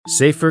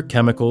Safer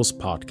Chemicals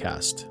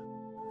Podcast.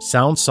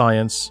 Sound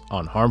science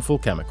on harmful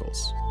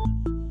chemicals.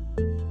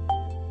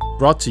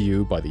 Brought to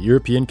you by the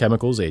European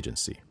Chemicals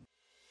Agency.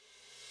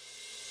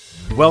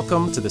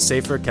 Welcome to the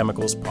Safer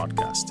Chemicals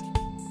Podcast.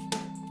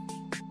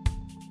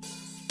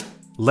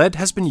 Lead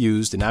has been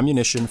used in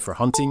ammunition for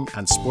hunting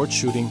and sport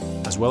shooting,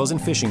 as well as in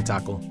fishing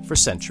tackle, for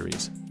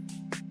centuries.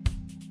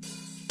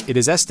 It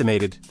is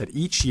estimated that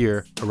each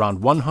year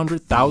around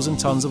 100,000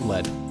 tons of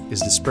lead is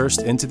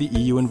dispersed into the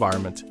EU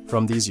environment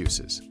from these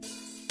uses.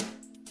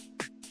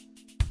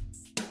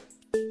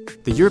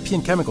 The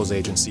European Chemicals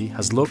Agency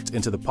has looked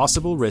into the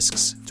possible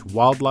risks to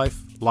wildlife,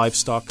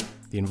 livestock,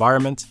 the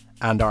environment,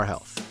 and our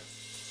health.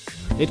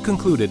 It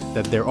concluded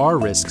that there are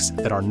risks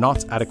that are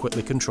not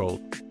adequately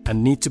controlled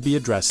and need to be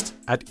addressed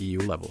at EU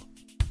level.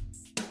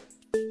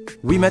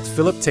 We met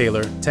Philip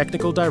Taylor,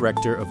 Technical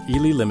Director of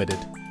Ely Limited,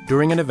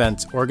 during an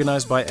event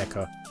organized by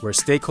ECHA, where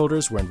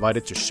stakeholders were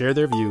invited to share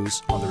their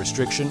views on the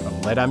restriction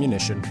of lead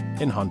ammunition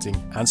in hunting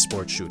and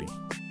sport shooting.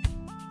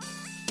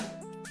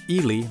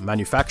 Ely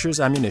manufactures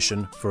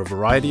ammunition for a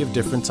variety of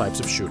different types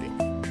of shooting,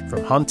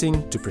 from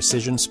hunting to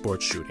precision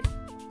sports shooting.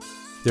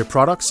 Their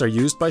products are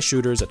used by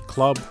shooters at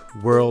club,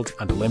 world,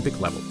 and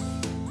Olympic level.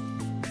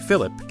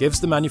 Philip gives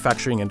the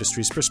manufacturing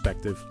industry's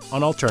perspective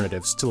on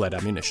alternatives to lead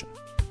ammunition.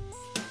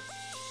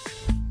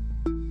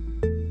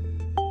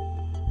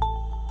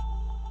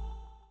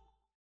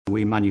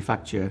 We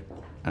manufacture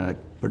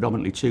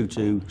predominantly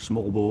 2.2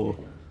 small bore,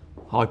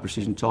 high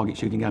precision target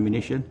shooting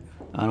ammunition,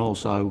 and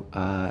also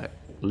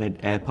lead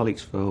air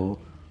pellets for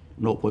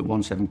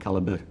 0.17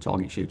 caliber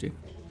target shooting.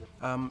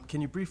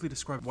 Can you briefly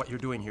describe what you're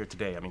doing here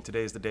today? I mean,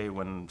 today is the day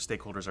when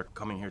stakeholders are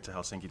coming here to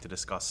Helsinki to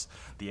discuss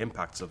the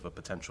impacts of a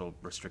potential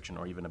restriction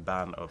or even a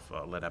ban of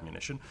lead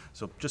ammunition.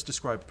 So just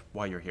describe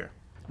why you're here.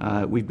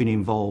 We've been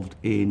involved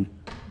in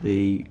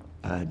the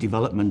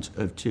development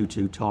of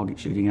 2.2 target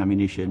shooting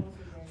ammunition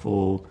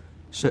for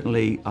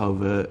certainly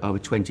over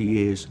 20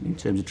 years in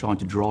terms of trying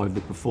to drive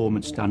the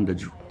performance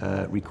standards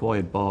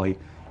required by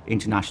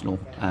international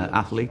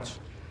athletes.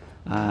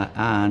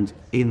 And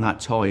in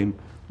that time,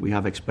 we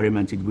have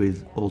experimented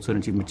with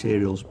alternative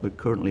materials, but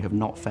currently have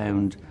not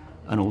found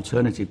an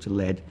alternative to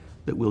lead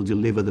that will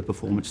deliver the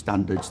performance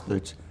standards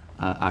that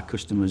our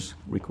customers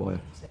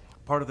require.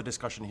 Part of the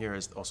discussion here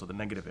is also the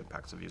negative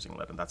impacts of using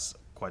lead, and that's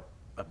quite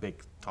a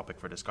big topic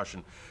for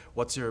discussion.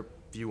 What's your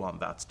view on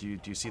that? Do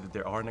you see that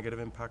there are negative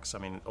impacts? I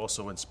mean,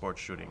 also in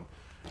sports shooting.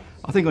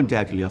 I think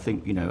undoubtedly,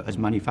 as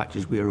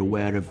manufacturers, we are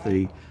aware of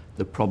the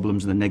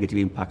problems and the negative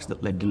impacts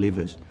that lead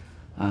delivers.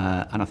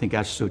 And I think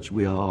as such,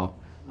 we are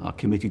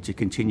committed to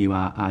continue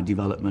our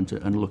development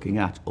and looking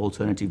at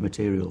alternative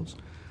materials.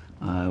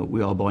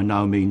 We are by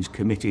no means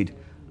committed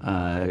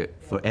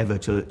forever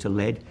to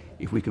lead.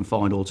 If we can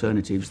find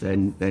alternatives,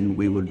 then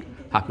we would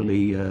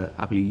happily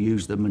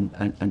use them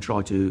and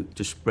try to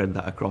spread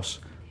that across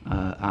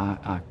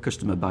our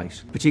customer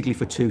base. Particularly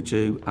for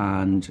 2.2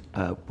 and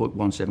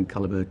 0.17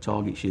 caliber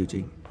target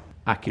shooting,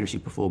 accuracy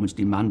performance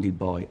demanded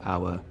by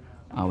our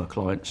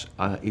clients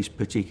is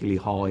particularly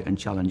high and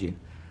challenging.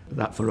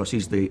 That for us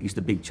is the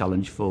big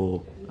challenge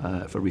for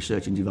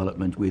research and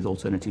development with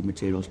alternative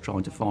materials,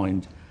 trying to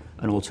find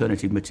an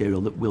alternative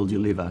material that will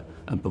deliver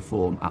and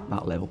perform at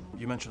that level.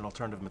 You mentioned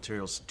alternative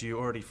materials. Do you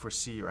already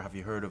foresee or have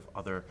you heard of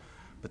other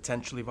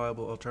potentially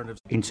viable alternatives?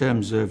 In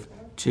terms of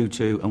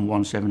 2.2 and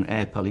 1.7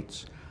 air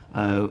pellets,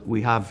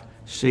 we have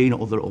seen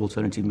other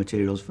alternative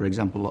materials. For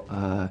example,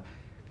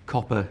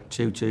 copper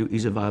 2.2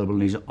 is available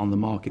and is on the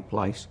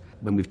marketplace.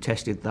 When we've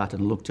tested that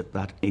and looked at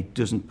that, it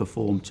doesn't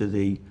perform to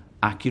the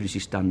accuracy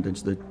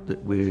standards that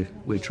we're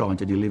trying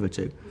to deliver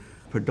to,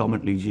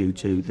 predominantly due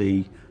to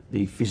the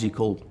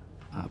physical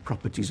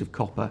properties of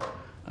copper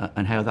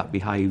and how that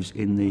behaves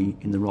in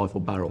the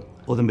rifle barrel.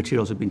 Other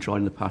materials have been tried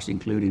in the past,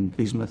 including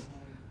bismuth,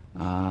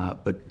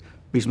 but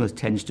bismuth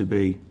tends to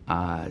be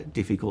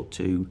difficult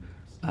to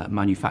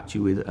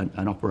manufacture with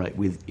and operate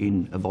with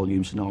in a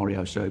volume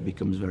scenario, so it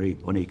becomes very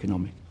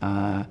uneconomic.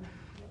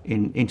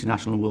 In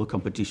international and world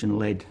competition,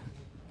 lead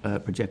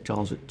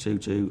projectiles at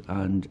 2.2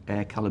 and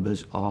air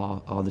calibers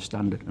are the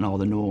standard and are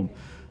the norm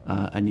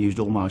and used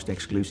almost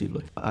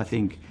exclusively. I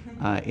think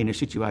in a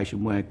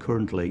situation where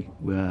currently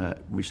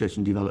research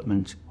and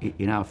development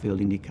in our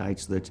field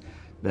indicates that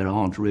there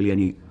aren't really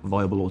any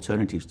viable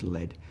alternatives to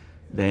lead,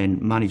 then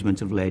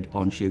management of lead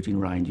on shooting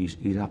ranges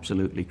is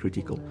absolutely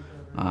critical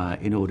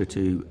in order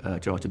to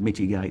try to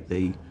mitigate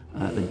the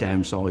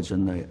downsides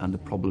and the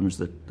problems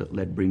that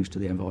lead brings to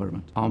the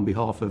environment. On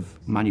behalf of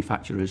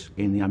manufacturers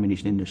in the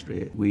ammunition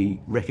industry, we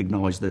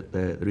recognise that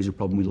there is a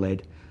problem with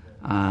lead,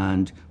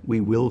 and we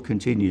will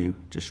continue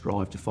to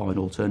strive to find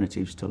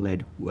alternatives to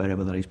lead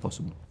wherever that is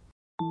possible.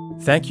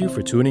 Thank you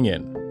for tuning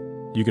in.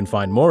 You can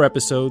find more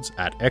episodes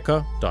at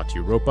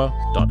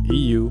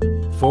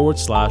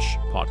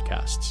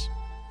echa.europa.eu/podcasts.